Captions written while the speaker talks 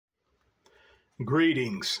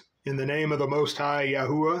Greetings in the name of the Most High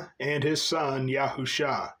Yahuwah and his Son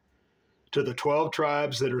Yahusha to the 12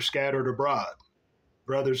 tribes that are scattered abroad.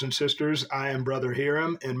 Brothers and sisters, I am Brother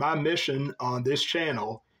Hiram, and my mission on this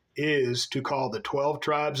channel is to call the 12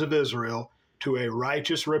 tribes of Israel to a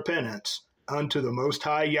righteous repentance unto the Most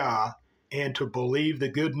High Yah and to believe the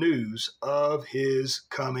good news of his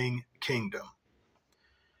coming kingdom.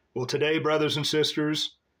 Well, today, brothers and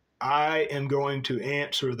sisters, I am going to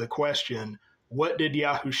answer the question, what did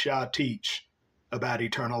Yahusha teach about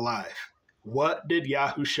eternal life? What did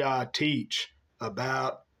Yahusha teach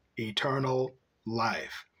about eternal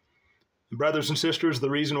life? Brothers and sisters, the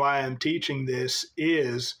reason why I'm teaching this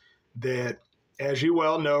is that, as you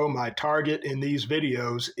well know, my target in these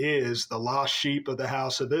videos is the lost sheep of the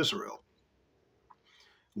house of Israel,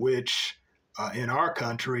 which in our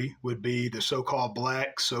country would be the so-called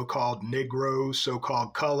blacks, so-called Negroes,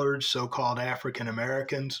 so-called coloreds, so-called African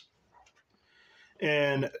Americans.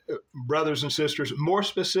 And brothers and sisters, more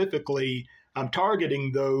specifically, I'm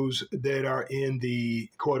targeting those that are in the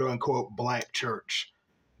quote-unquote black church,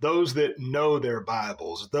 those that know their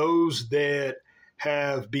Bibles, those that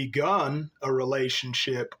have begun a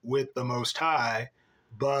relationship with the Most High,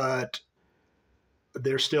 but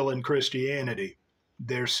they're still in Christianity.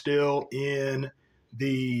 They're still in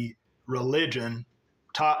the religion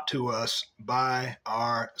taught to us by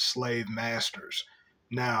our slave masters.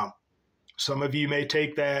 Now, some of you may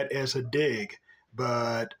take that as a dig,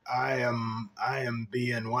 but I am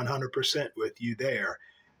being 100% with you there.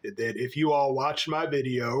 That if you all watched my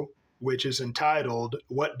video, which is entitled,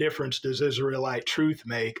 "What Difference Does Israelite Truth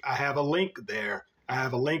Make?" I have a link there. I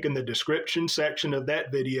have a link in the description section of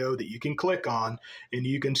that video that you can click on, and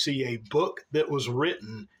you can see a book that was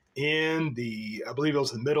written in I believe it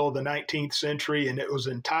was the middle of the 19th century, and it was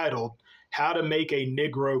entitled, "How to Make a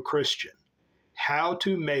Negro Christian." How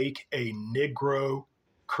to Make a Negro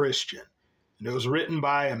Christian. And it was written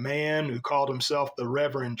by a man who called himself the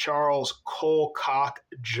Reverend Charles Colcock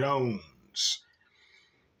Jones.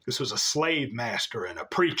 This was a slave master and a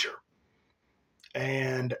preacher.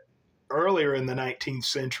 And earlier in the 19th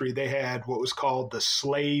century, they had what was called the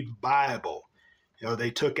Slave Bible. You know,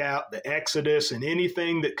 they took out the Exodus and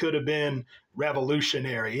anything that could have been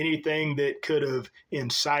revolutionary, anything that could have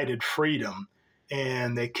incited freedom.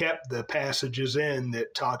 And they kept the passages in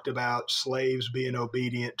that talked about slaves being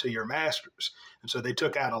obedient to your masters. And so they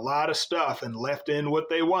took out a lot of stuff and left in what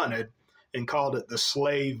they wanted and called it the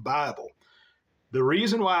Slave Bible. The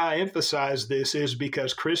reason why I emphasize this is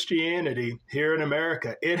because Christianity here in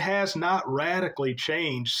America, it has not radically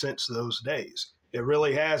changed since those days. It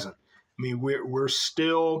really hasn't. I mean, we're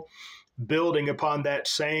still building upon that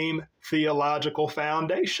same theological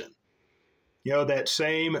foundation. You know, that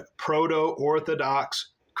same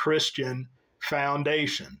proto-Orthodox Christian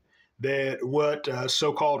foundation that what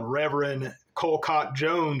so-called Reverend Colcock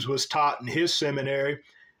Jones was taught in his seminary,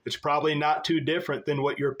 it's probably not too different than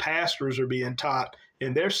what your pastors are being taught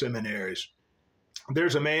in their seminaries.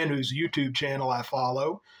 There's a man whose YouTube channel I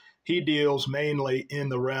follow. He deals mainly in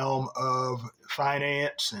the realm of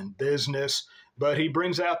finance and business, but he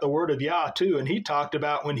brings out the word of Yah too. And he talked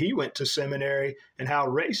about when he went to seminary and how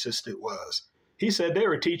racist it was. He said they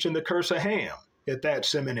were teaching the curse of Ham at that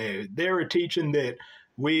seminary. They were teaching that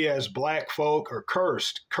we as black folk are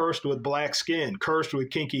cursed with black skin, cursed with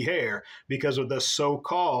kinky hair because of the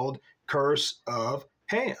so-called curse of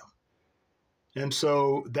Ham. And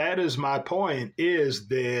so that is my point, is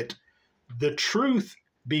that the truth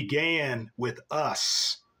began with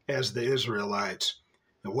us as the Israelites.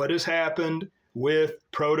 And what has happened with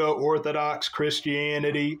proto-Orthodox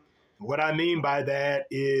Christianity, what I mean by that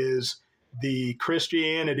is the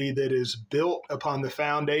Christianity that is built upon the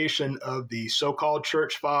foundation of the so-called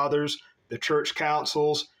church fathers, the church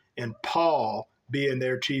councils, and Paul being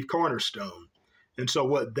their chief cornerstone. And so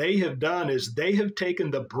what they have done is they have taken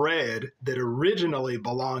the bread that originally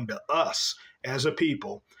belonged to us as a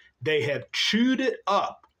people, they have chewed it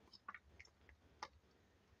up,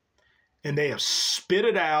 and they have spit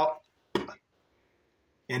it out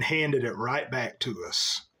and handed it right back to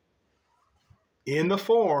us in the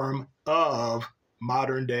form of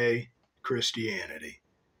modern day Christianity.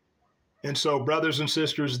 And so, brothers and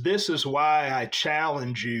sisters, this is why I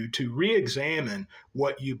challenge you to re-examine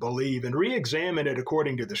what you believe and re-examine it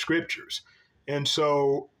according to the scriptures. And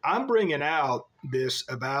so I'm bringing out this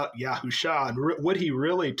about Yahusha and what he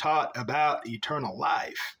really taught about eternal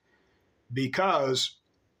life, because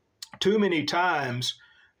too many times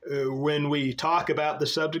when we talk about the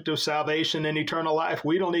subject of salvation and eternal life,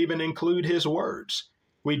 we don't even include his words.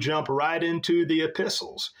 We jump right into the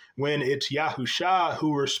epistles when it's Yahusha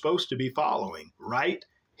who we're supposed to be following, right?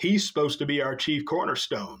 He's supposed to be our chief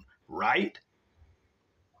cornerstone, right?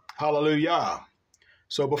 Hallelujah.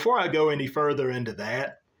 So before I go any further into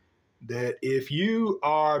that if you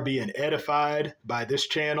are being edified by this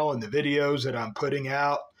channel and the videos that I'm putting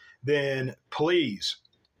out, then please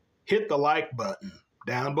hit the like button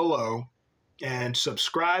down below and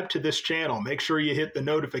subscribe to this channel. Make sure you hit the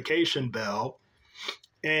notification bell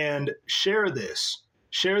and share this.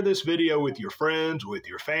 Share this video with your friends, with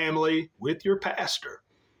your family, with your pastor.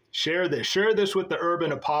 Share this. Share this with the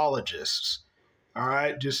urban apologists. All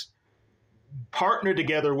right, just partner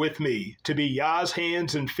together with me to be Yah's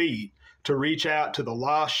hands and feet to reach out to the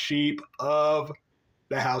lost sheep of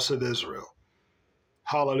the house of Israel.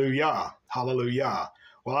 Hallelujah. Hallelujah.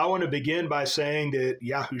 Well, I want to begin by saying that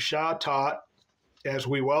Yahusha taught, as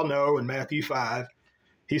we well know in Matthew 5,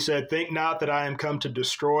 he said, "Think not that I am come to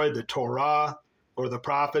destroy the Torah or the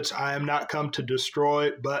prophets. I am not come to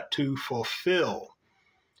destroy, but to fulfill.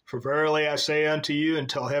 For verily I say unto you,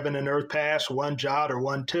 until heaven and earth pass, one jot or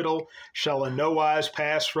one tittle shall in no wise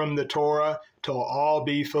pass from the Torah till all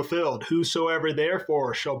be fulfilled. Whosoever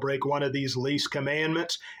therefore shall break one of these least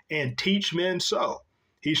commandments and teach men so,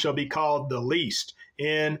 he shall be called the least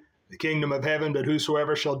in the kingdom of heaven. But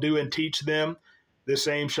whosoever shall do and teach them, the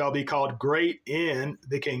same shall be called great in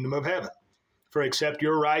the kingdom of heaven. For except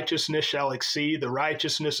your righteousness shall exceed the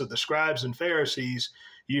righteousness of the scribes and Pharisees,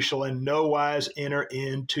 you shall in no wise enter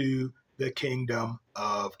into the kingdom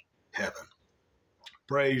of heaven."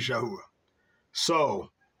 Praise Yahuwah.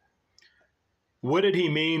 So, what did he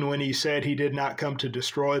mean when he said he did not come to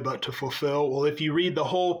destroy but to fulfill? Well, if you read the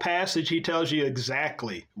whole passage, he tells you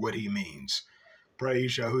exactly what he means.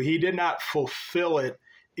 Praise Yahuwah. He did not fulfill it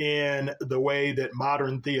in the way that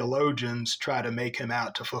modern theologians try to make him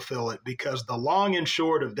out to fulfill it, because the long and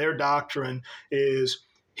short of their doctrine is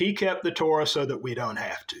he kept the Torah so that we don't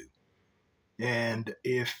have to. And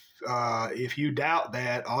if you doubt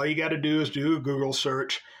that, all you got to do is do a Google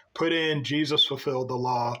search, put in Jesus fulfilled the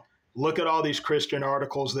law, look at all these Christian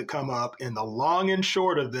articles that come up, and the long and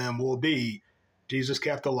short of them will be Jesus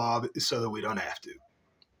kept the law so that we don't have to.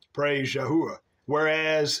 Praise Yahuwah.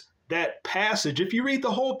 Whereas that passage, if you read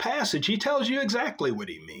the whole passage, he tells you exactly what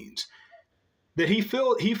he means. That he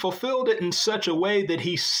fulfilled it in such a way that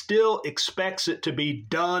he still expects it to be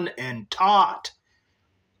done and taught.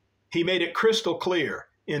 He made it crystal clear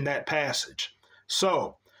in that passage.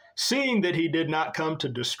 So, seeing that he did not come to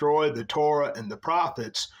destroy the Torah and the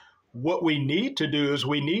prophets, what we need to do is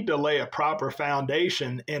we need to lay a proper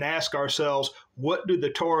foundation and ask ourselves, what do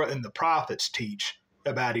the Torah and the prophets teach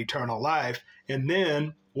about eternal life? And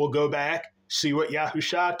then we'll go back, see what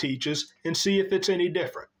Yahusha teaches, and see if it's any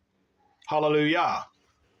different. Hallelujah.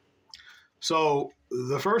 So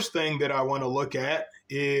the first thing that I want to look at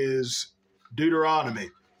is Deuteronomy.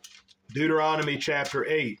 Deuteronomy chapter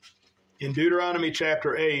 8. In Deuteronomy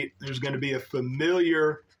chapter 8, there's going to be a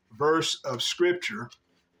familiar verse of scripture,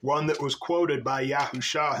 one that was quoted by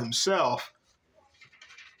Yahusha himself.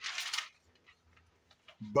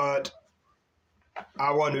 But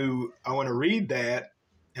I want to read that,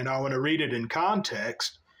 and I want to read it in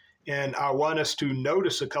context. And I want us to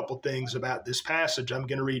notice a couple things about this passage. I'm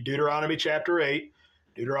going to read Deuteronomy chapter 8,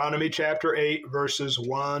 verses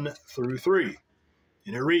 1 through 3.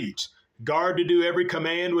 And it reads, "Guard to do every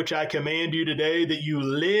command which I command you today, that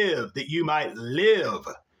you might live,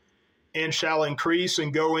 and shall increase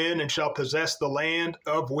and go in and shall possess the land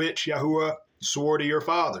of which Yahuwah swore to your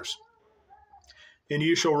fathers. And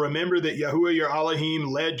you shall remember that Yahuwah your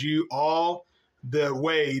Elohim led you all the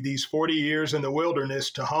way these 40 years in the wilderness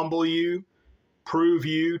to humble you, prove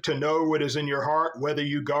you, to know what is in your heart, whether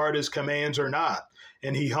you guard his commands or not.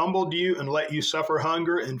 And he humbled you and let you suffer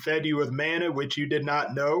hunger and fed you with manna, which you did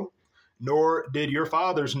not know, nor did your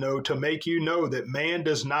fathers know, to make you know that man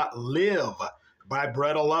does not live by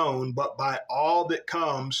bread alone, but by all that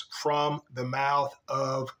comes from the mouth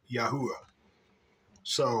of Yahuwah."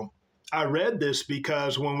 So I read this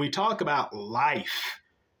because when we talk about life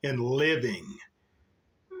and living,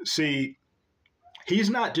 see, he's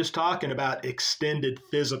not just talking about extended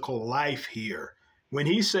physical life here. When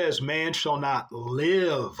he says man shall not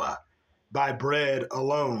live by bread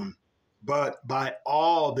alone, but by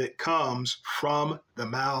all that comes from the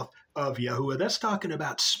mouth of Yahuwah, that's talking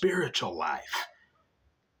about spiritual life.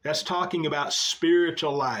 That's talking about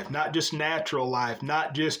spiritual life, not just natural life,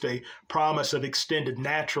 not just a promise of extended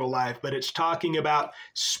natural life, but it's talking about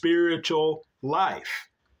spiritual life.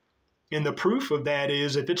 And the proof of that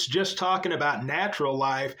is, if it's just talking about natural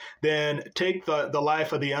life, then take the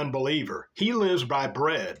life of the unbeliever. He lives by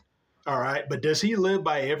bread, all right? But does he live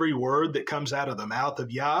by every word that comes out of the mouth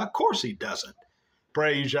of Yah? Of course he doesn't.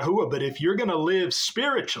 praise Yahuwah. But if you're going to live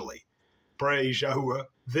spiritually, praise Yahuwah,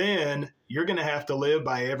 then you're going to have to live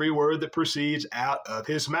by every word that proceeds out of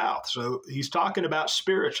his mouth. So he's talking about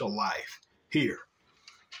spiritual life here.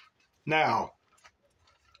 Now,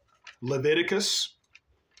 Leviticus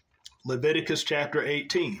chapter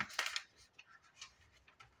 18.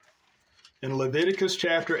 In Leviticus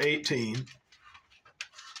chapter 18,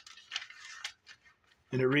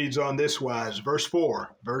 and it reads on this wise, verse 4.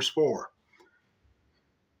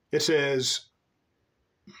 It says,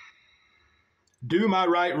 do my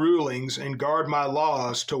right rulings and guard my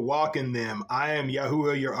laws to walk in them. I am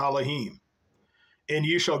Yahuwah your Elohim. And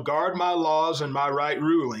you shall guard my laws and my right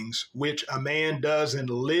rulings, which a man does and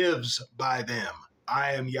lives by them.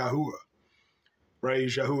 I am Yahuwah.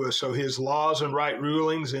 Praise Yahuwah. So his laws and right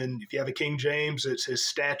rulings, and if you have a King James, it's his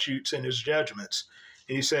statutes and his judgments.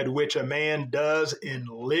 And he said, which a man does and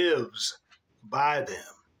lives by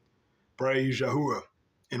them. Praise Yahuwah.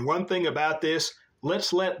 And one thing about this,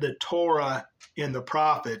 let's let the Torah and the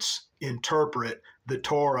prophets interpret the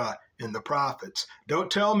Torah and the prophets. Don't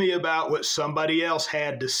tell me about what somebody else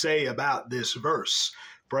had to say about this verse.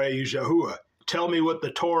 Praise Yahuwah. Tell me what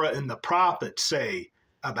the Torah and the prophets say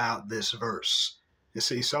about this verse. You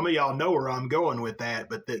see, some of y'all know where I'm going with that,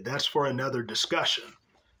 but that's for another discussion.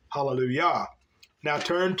 Hallelujah. Now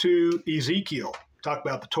turn to Ezekiel. Talk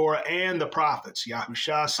about the Torah and the prophets.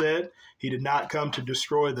 Yahusha said he did not come to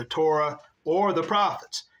destroy the Torah or the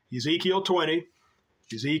prophets. Ezekiel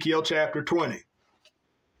chapter 20.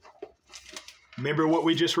 Remember what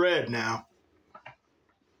we just read now.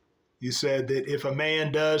 You said that if a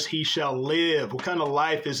man does, he shall live. What kind of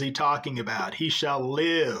life is he talking about? He shall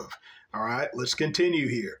live. All right, let's continue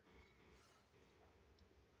here.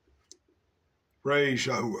 Praise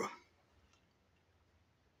Yahuwah.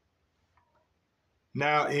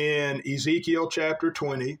 Now in Ezekiel chapter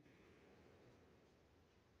 20,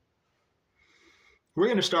 we're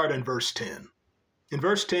going to start in verse 10. In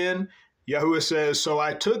verse 10, Yahuwah says, so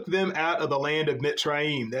I took them out of the land of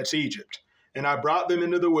Mitzrayim, that's Egypt, and I brought them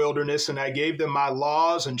into the wilderness, and I gave them my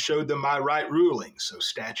laws and showed them my right rulings, so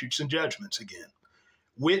statutes and judgments again,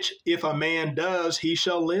 which if a man does, he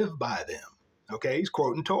shall live by them. Okay, he's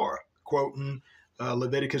quoting Torah, quoting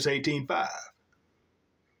Leviticus 18:5.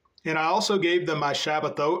 And I also gave them my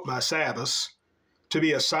Shabbathot, my Sabbaths, to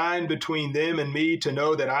be a sign between them and me, to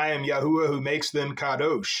know that I am Yahuwah who makes them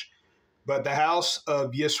kadosh. But the house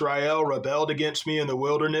of Yisrael rebelled against me in the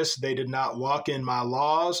wilderness. They did not walk in my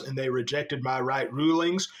laws, and they rejected my right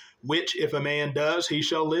rulings, which if a man does, he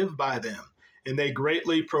shall live by them. And they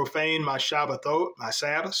greatly profaned my Shabbathot, my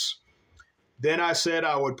Sabbaths. Then I said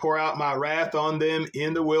I would pour out my wrath on them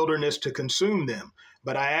in the wilderness to consume them.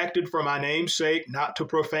 But I acted for my name's sake, not to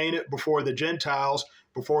profane it before the Gentiles,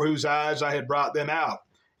 before whose eyes I had brought them out.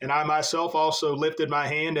 And I myself also lifted my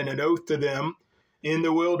hand and an oath to them in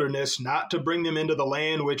the wilderness, not to bring them into the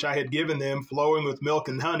land which I had given them, flowing with milk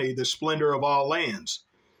and honey, the splendor of all lands,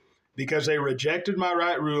 because they rejected my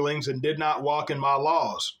right rulings and did not walk in my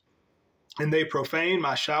laws. And they profaned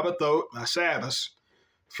my Shabbathot, my Sabbaths,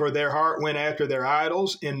 for their heart went after their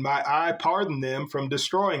idols, and my eye pardoned them from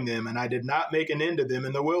destroying them, and I did not make an end of them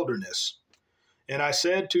in the wilderness. And I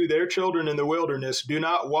said to their children in the wilderness, do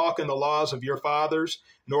not walk in the laws of your fathers,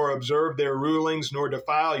 nor observe their rulings, nor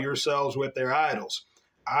defile yourselves with their idols.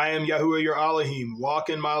 I am Yahuwah your Elohim. Walk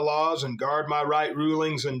in my laws and guard my right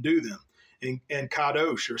rulings and do them. And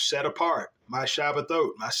kadosh, or set apart, my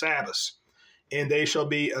Shabbathot, my Sabbaths. And they shall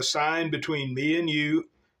be a sign between me and you,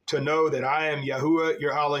 to know that I am Yahuwah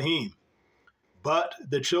your Elohim. But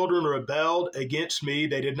the children rebelled against me.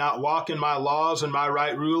 They did not walk in my laws and my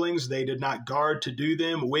right rulings. They did not guard to do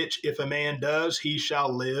them, which if a man does, he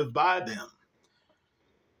shall live by them.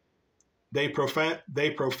 They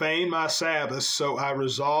profane my Sabbaths, so I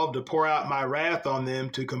resolved to pour out my wrath on them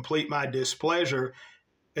to complete my displeasure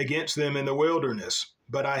against them in the wilderness.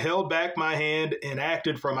 But I held back my hand and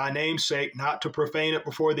acted for my name's sake, not to profane it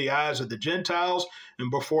before the eyes of the Gentiles,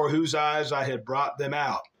 and before whose eyes I had brought them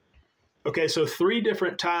out. Okay, so 3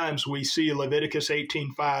 different times we see Leviticus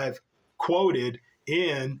 18:5 quoted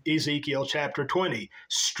in Ezekiel chapter 20,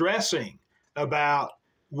 stressing about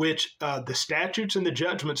which the statutes and the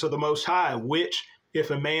judgments of the Most High, which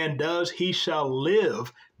if a man does, he shall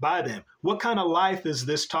live by them. What kind of life is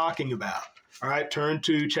this talking about? All right, turn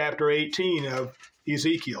to chapter 18 of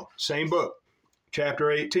Ezekiel, same book,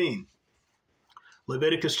 chapter 18.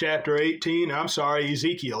 Leviticus chapter 18,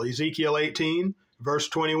 Ezekiel 18, verse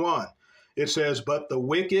 21. It says, but the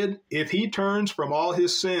wicked, if he turns from all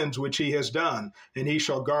his sins which he has done, and he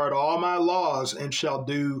shall guard all my laws and shall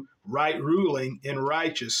do right ruling in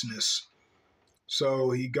righteousness.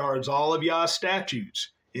 So he guards all of Yah's statutes,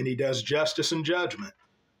 and he does justice and judgment.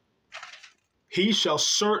 He shall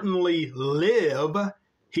certainly live,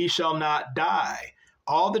 he shall not die.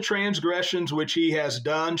 All the transgressions which he has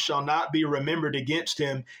done shall not be remembered against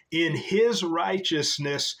him. In his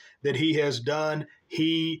righteousness that he has done,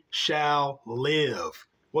 he shall live.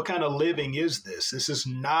 What kind of living is this? This is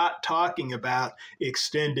not talking about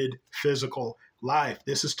extended physical life.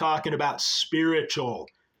 This is talking about spiritual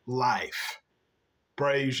life.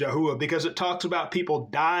 Praise Yahuwah, because it talks about people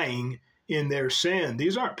dying in their sin.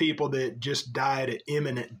 These aren't people that just died at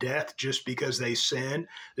imminent death just because they sinned.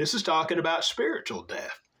 This is talking about spiritual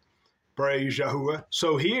death. Praise Yahuwah.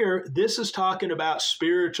 So here, this is talking about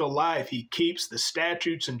spiritual life. He keeps the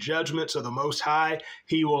statutes and judgments of the Most High.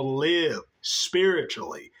 He will live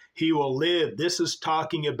spiritually. He will live. This is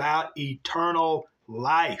talking about eternal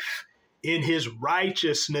life. In his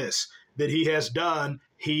righteousness that he has done,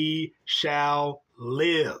 he shall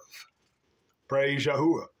live. Praise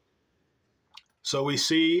Yahuwah. So we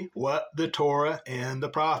see what the Torah and the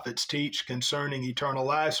prophets teach concerning eternal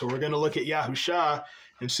life. So we're going to look at Yahusha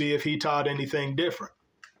and see if he taught anything different.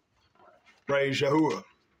 Praise Yahuwah.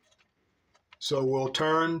 So we'll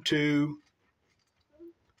turn to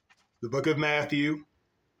the book of Matthew.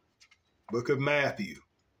 Book of Matthew.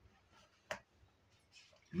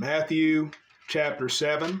 Matthew chapter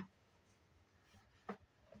 7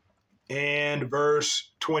 and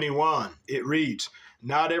verse 21. It reads,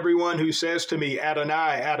 "Not everyone who says to me,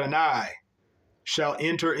 Adonai, Adonai, shall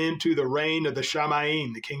enter into the reign of the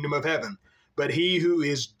Shamayim, the kingdom of heaven, but he who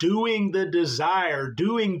is doing the desire,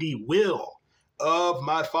 doing the will of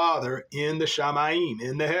my Father in the Shamayim,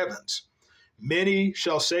 in the heavens. Many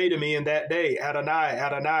shall say to me in that day, Adonai,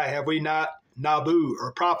 Adonai, have we not Nabu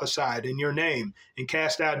or prophesied in your name, and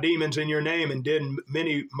cast out demons in your name, and did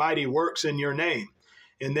many mighty works in your name?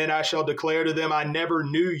 And then I shall declare to them, I never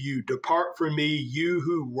knew you. Depart from me, you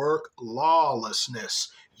who work lawlessness,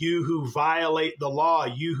 you who violate the law,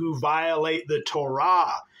 you who violate the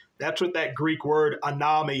Torah." That's what that Greek word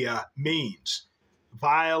anomia means.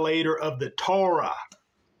 Violator of the Torah.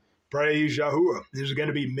 Praise Yahuwah. There's going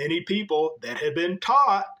to be many people that have been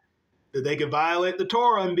taught that they can violate the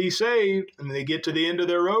Torah and be saved, and they get to the end of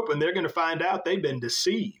their rope and they're going to find out they've been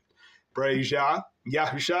deceived. Praise Yah.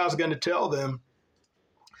 Yahusha is going to tell them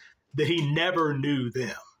that he never knew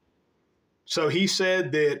them. So he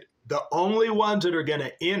said that the only ones that are going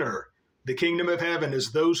to enter the kingdom of heaven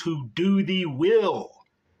is those who do the will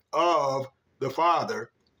of the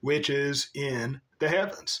Father, which is in the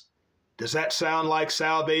heavens. Does that sound like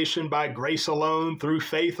salvation by grace alone, through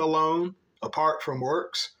faith alone, apart from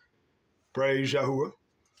works? Praise Yahuwah.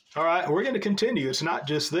 All right, we're going to continue. It's not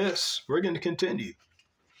just this. We're going to continue.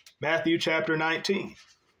 Matthew chapter 19.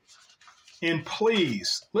 And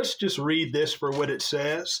please, let's just read this for what it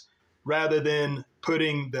says, rather than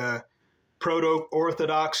putting the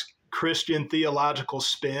proto-Orthodox Christian theological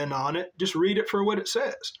spin on it. Just read it for what it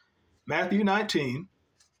says. Matthew 19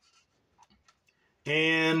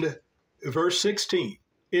 and verse 16.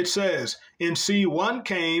 It says, "And see, one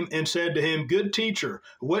came and said to him, Good teacher,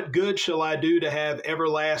 what good shall I do to have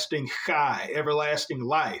everlasting chai, everlasting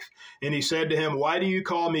life? And he said to him, Why do you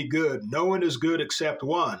call me good? No one is good except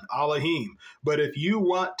one, Elohim. But if you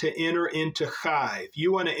want to enter into chai, if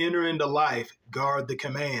you want to enter into life, guard the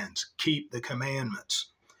commands, keep the commandments.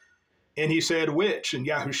 And he said, Which? And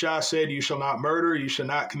Yahusha said, You shall not murder, you shall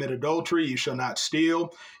not commit adultery, you shall not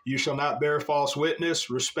steal, you shall not bear false witness,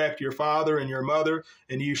 respect your father and your mother,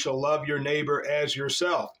 and you shall love your neighbor as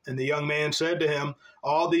yourself. And the young man said to him,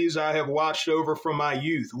 All these I have watched over from my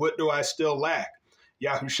youth. What do I still lack?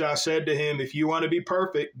 Yahusha said to him, If you want to be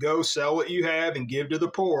perfect, go sell what you have and give to the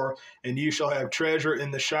poor, and you shall have treasure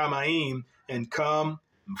in the Shamayim, and come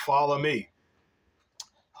and follow me.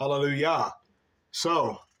 Hallelujah.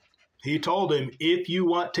 So, he told him, if you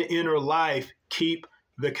want to enter life, keep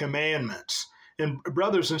the commandments. And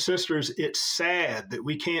brothers and sisters, it's sad that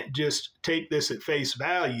we can't just take this at face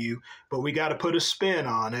value, but we got to put a spin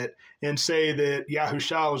on it and say that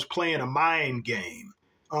Yahusha was playing a mind game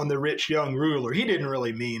on the rich young ruler. He didn't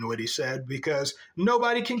really mean what he said, because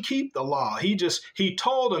nobody can keep the law. He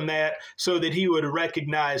told him that so that he would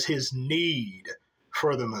recognize his need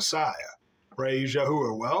for the Messiah. Praise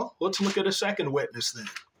Yahuwah. Well, let's look at a second witness then.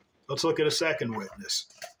 Let's look at a second witness.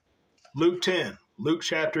 Luke 10, Luke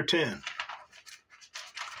chapter 10.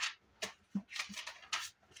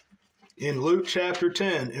 In Luke chapter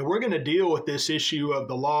 10, and we're going to deal with this issue of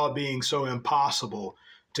the law being so impossible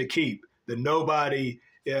to keep, that nobody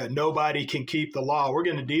can keep the law. We're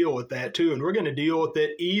going to deal with that too, and we're going to deal with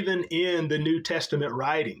it even in the New Testament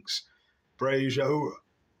writings. Praise Yahuwah.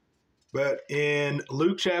 But in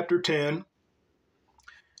Luke chapter 10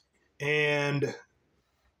 and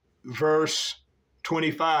verse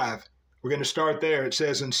 25, we're going to start there. It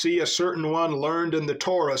says, "And see, a certain one learned in the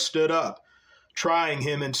Torah stood up, trying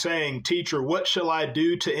him and saying, Teacher, what shall I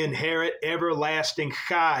do to inherit everlasting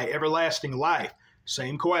chai, everlasting life?"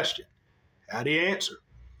 Same question. How do you answer?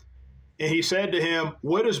 And he said to him,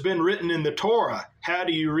 "What has been written in the Torah? How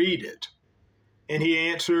do you read it?" And he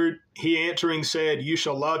answering said, "You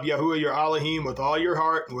shall love Yahuwah your Elohim with all your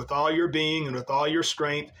heart and with all your being and with all your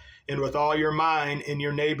strength and with all your mind, and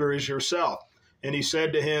your neighbor as yourself." And he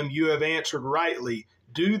said to him, "You have answered rightly.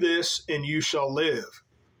 Do this and you shall live."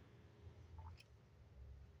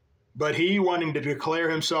 But he, wanting to declare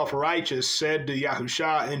himself righteous, said to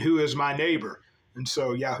Yahusha, "And who is my neighbor?" And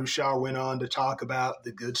so Yahusha went on to talk about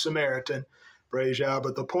the Good Samaritan, praise Yah.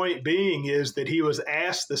 But the point being is that he was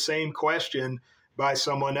asked the same question by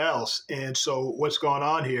someone else. And so what's going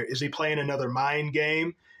on here? Is he playing another mind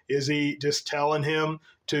game? Is he just telling him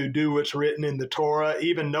to do what's written in the Torah,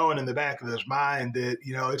 even knowing in the back of his mind that,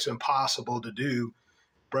 it's impossible to do?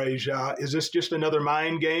 Praise Yah. Is this just another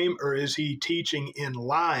mind game, or is he teaching in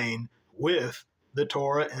line with the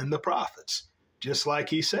Torah and the prophets, just like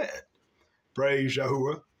he said? Praise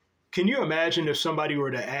Yahuwah. Can you imagine if somebody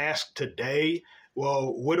were to ask today,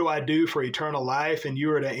 well, what do I do for eternal life? And you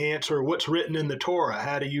were to answer, what's written in the Torah?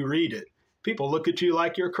 How do you read it? People look at you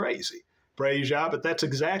like you're crazy. Praise Yah. But that's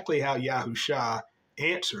exactly how Yahusha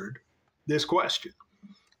answered this question.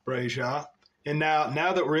 Praise Yah. And now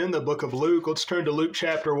that we're in the book of Luke, let's turn to Luke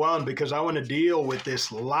chapter 1, because I want to deal with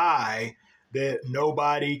this lie that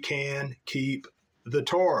nobody can keep the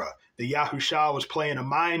Torah. The Yahusha was playing a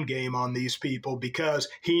mind game on these people because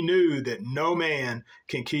he knew that no man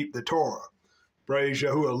can keep the Torah. Praise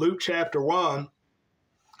Yahuwah. Luke chapter 1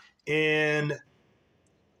 in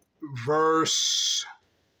verse,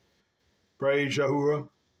 praise Yahuwah,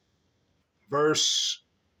 verse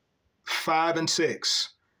 5 and 6.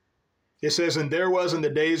 It says, "And there was in the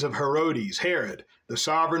days of Herod, the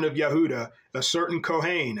sovereign of Yehuda, a certain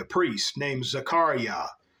Kohen, a priest, named Zechariah,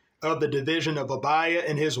 of the division of Abiah,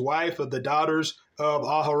 and his wife of the daughters of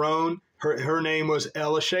Aharon, her name was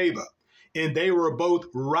Elisheba. And they were both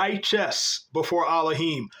righteous before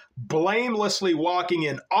Elohim, blamelessly walking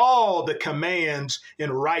in all the commands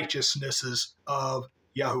and righteousnesses of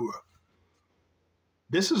Yahuwah."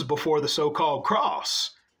 This is before the so-called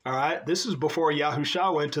cross. All right, this is before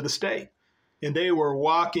Yahusha went to the stake. And they were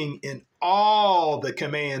walking in all the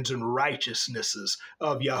commands and righteousnesses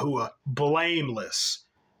of Yahuwah, blameless.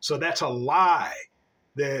 So that's a lie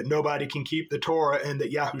that nobody can keep the Torah, and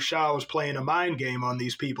that Yahusha was playing a mind game on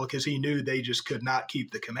these people because he knew they just could not keep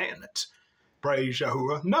the commandments. Praise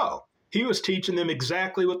Yahuwah. No, he was teaching them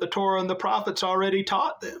exactly what the Torah and the prophets already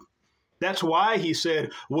taught them. That's why he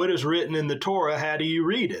said, what is written in the Torah, how do you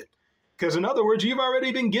read it? Because in other words, you've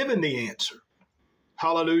already been given the answer.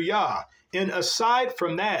 Hallelujah. And aside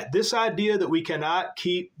from that, this idea that we cannot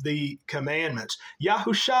keep the commandments,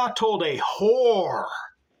 Yahusha told a whore,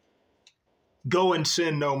 go and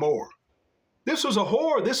sin no more. This was a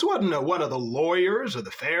whore. This wasn't one of the lawyers or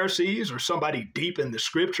the Pharisees or somebody deep in the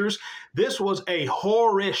scriptures. This was a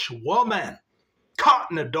whorish woman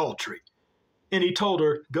caught in adultery. And he told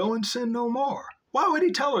her, go and sin no more. Why would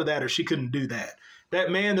he tell her that if she couldn't do that?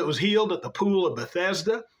 That man that was healed at the pool of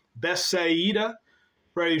Bethesda, Bethsaida,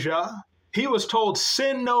 praise Yah, he was told,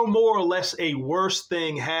 sin no more lest a worse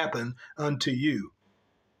thing happen unto you.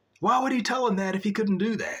 Why would he tell him that if he couldn't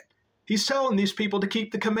do that? He's telling these people to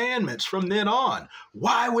keep the commandments from then on.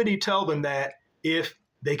 Why would he tell them that if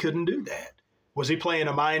they couldn't do that? Was he playing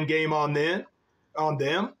a mind game on them?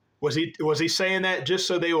 Was he saying that just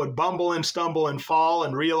so they would bumble and stumble and fall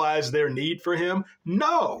and realize their need for him?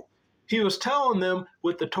 No. He was telling them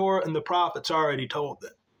what the Torah and the prophets already told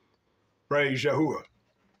them. Praise Yahuwah.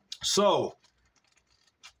 So,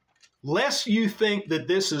 lest you think that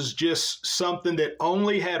this is just something that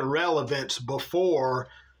only had relevance before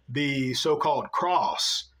the so-called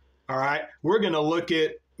cross, all right, we're going to look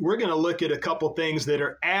at a couple things that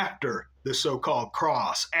are after the so-called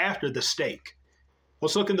cross, after the stake.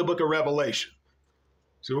 Let's look in the book of Revelation.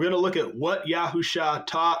 So we're going to look at what Yahusha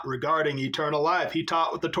taught regarding eternal life. He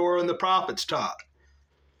taught what the Torah and the prophets taught.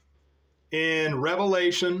 In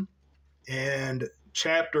Revelation, and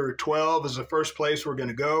chapter 12 is the first place we're going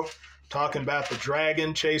to go, talking about the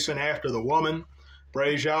dragon chasing after the woman.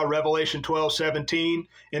 Praise Yah, Revelation 12:17.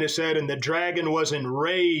 And it said, and the dragon was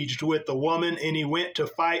enraged with the woman, and he went to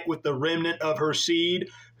fight with the remnant of her seed,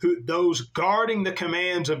 those guarding the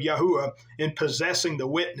commands of Yahuwah and possessing the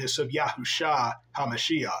witness of Yahusha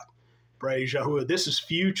Ha'Mashiach. Praise Yahuwah. This is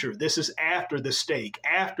future. This is after the stake,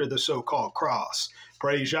 after the so-called cross.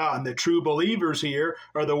 Praise Yah. And the true believers here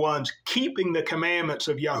are the ones keeping the commandments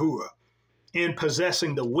of Yahuwah and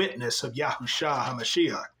possessing the witness of Yahusha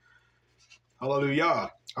Ha'Mashiach.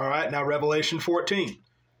 Hallelujah. All right, now Revelation 14.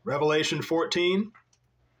 Revelation 14,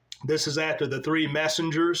 this is after the three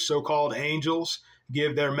messengers, so-called angels,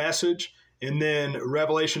 give their message. And then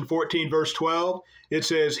Revelation 14, verse 12, it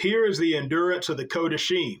says, here is the endurance of the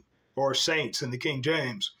Kodashim, or saints in the King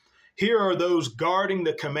James. Here are those guarding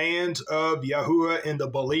the commands of Yahuwah in the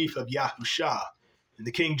belief of Yahusha. In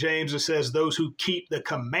the King James, it says those who keep the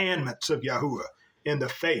commandments of Yahuwah in the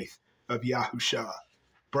faith of Yahusha.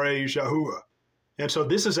 Praise Yahuwah. And so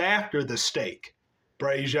this is after the stake.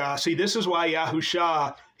 Praise Yah. See, this is why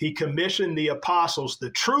Yahusha, he commissioned the apostles,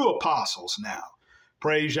 the true apostles now.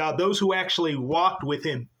 Praise Yah, those who actually walked with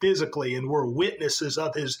him physically and were witnesses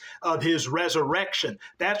of his resurrection.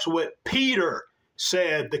 That's what Peter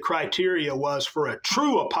said the criteria was for a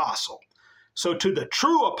true apostle. So to the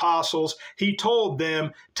true apostles, he told them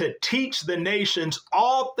to teach the nations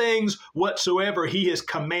all things whatsoever he has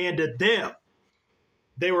commanded them.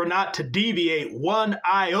 They were not to deviate one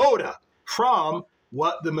iota from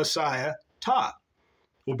what the Messiah taught.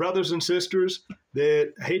 Well, brothers and sisters, I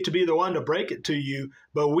hate to be the one to break it to you,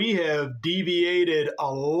 but we have deviated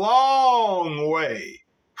a long way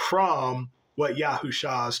from what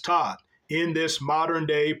Yahusha has taught in this modern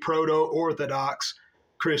day proto-Orthodox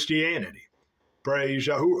Christianity. Praise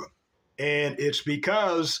Yahuwah. And it's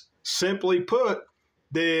because, simply put,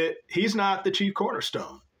 that he's not the chief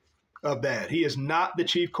cornerstone of that. He is not the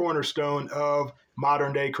chief cornerstone of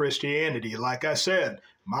modern day Christianity. Like I said,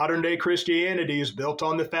 modern day Christianity is built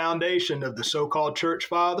on the foundation of the so-called church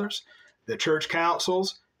fathers, the church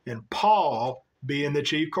councils, and Paul being the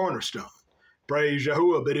chief cornerstone. Praise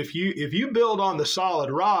Yahuwah. But if you build on the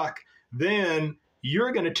solid rock, then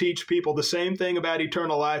you're going to teach people the same thing about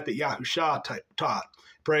eternal life that Yahusha taught.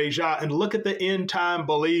 Praise Yah. And look at the end time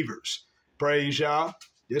believers. Praise Yah.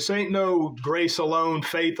 This ain't no grace alone,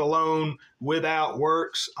 faith alone, without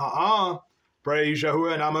works. Praise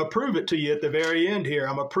Yahuwah. And I'm going to prove it to you at the very end here.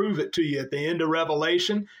 I'm going to prove it to you at the end of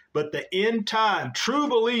Revelation. But the end time, true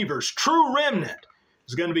believers, true remnant,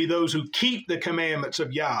 is going to be those who keep the commandments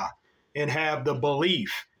of Yah and have the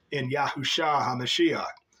belief in Yahusha Ha'Mashiach.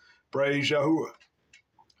 Praise Yahuwah.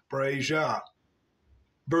 Praise Yah.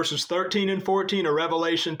 Verses 13 and 14 of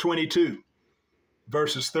Revelation 22.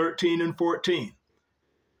 Verses 13 and 14.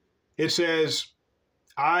 It says,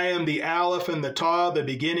 I am the Aleph and the Tav, the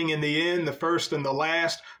beginning and the end, the first and the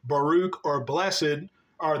last. Baruch, or blessed,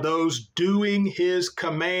 are those doing his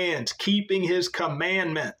commands, keeping his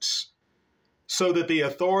commandments, so that the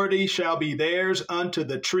authority shall be theirs unto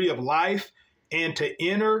the tree of life, and to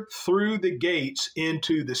enter through the gates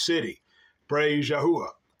into the city. Praise Yahuwah.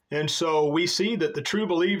 And so we see that the true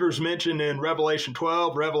believers mentioned in Revelation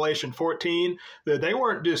 12, Revelation 14, that they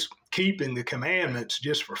weren't just keeping the commandments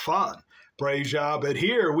just for fun. Praise Yah. But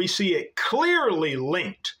here we see it clearly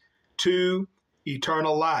linked to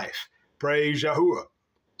eternal life. Praise Yahuwah.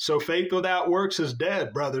 So faith without works is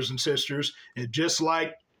dead, brothers and sisters. And just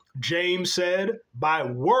like James said, by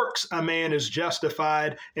works a man is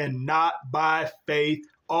justified, and not by faith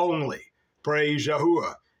only. Praise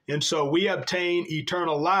Yahuwah. And so we obtain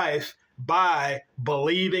eternal life by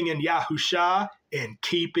believing in Yahusha and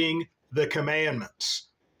keeping the commandments.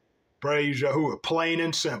 Praise Yahuwah. Plain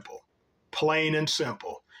and simple. Plain and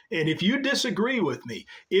simple. And if you disagree with me,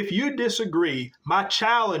 if you disagree, my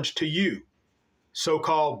challenge to you,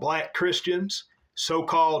 so-called black Christians,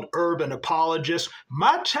 so-called urban apologists,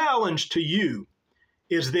 my challenge to you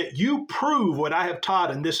is that you prove what I have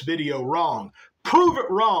taught in this video wrong. Prove it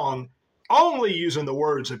wrong only using the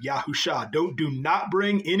words of Yahusha. Do not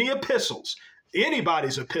bring any epistles,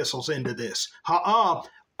 anybody's epistles into this.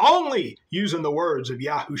 Only using the words of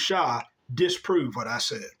Yahusha, disprove what I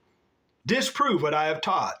said. Disprove what I have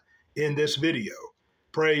taught in this video.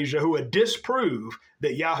 Praise Yahuwah. Disprove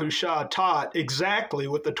that Yahusha taught exactly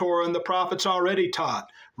what the Torah and the prophets already taught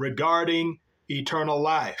regarding eternal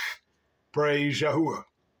life. Praise Yahuwah.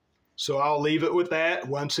 So I'll leave it with that.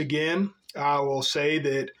 Once again, I will say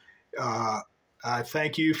that I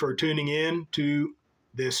thank you for tuning in to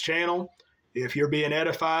this channel. If you're being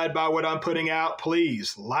edified by what I'm putting out,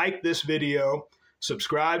 please like this video,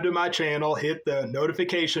 subscribe to my channel, hit the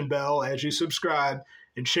notification bell as you subscribe,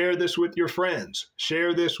 and share this with your friends.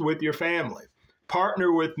 Share this with your family.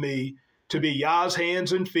 Partner with me to be Yah's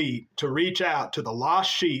hands and feet to reach out to the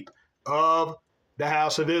lost sheep of the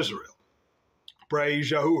house of Israel.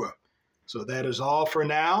 Praise Yahuwah. So that is all for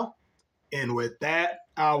now. And with that,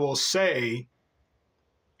 I will say,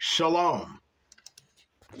 Shalom.